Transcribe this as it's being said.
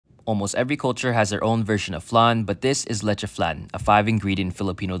Almost every culture has their own version of flan, but this is Leche Flan, a 5-ingredient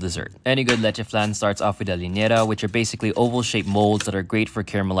Filipino dessert. Any good Leche Flan starts off with a linera, which are basically oval-shaped molds that are great for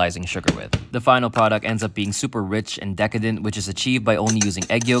caramelizing sugar with. The final product ends up being super rich and decadent, which is achieved by only using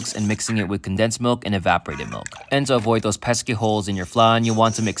egg yolks and mixing it with condensed milk and evaporated milk. And to avoid those pesky holes in your flan, you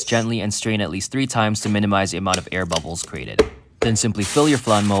want to mix gently and strain at least 3 times to minimize the amount of air bubbles created. Then simply fill your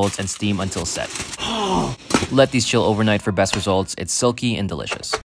flan molds and steam until set. Let these chill overnight for best results. It's silky and delicious.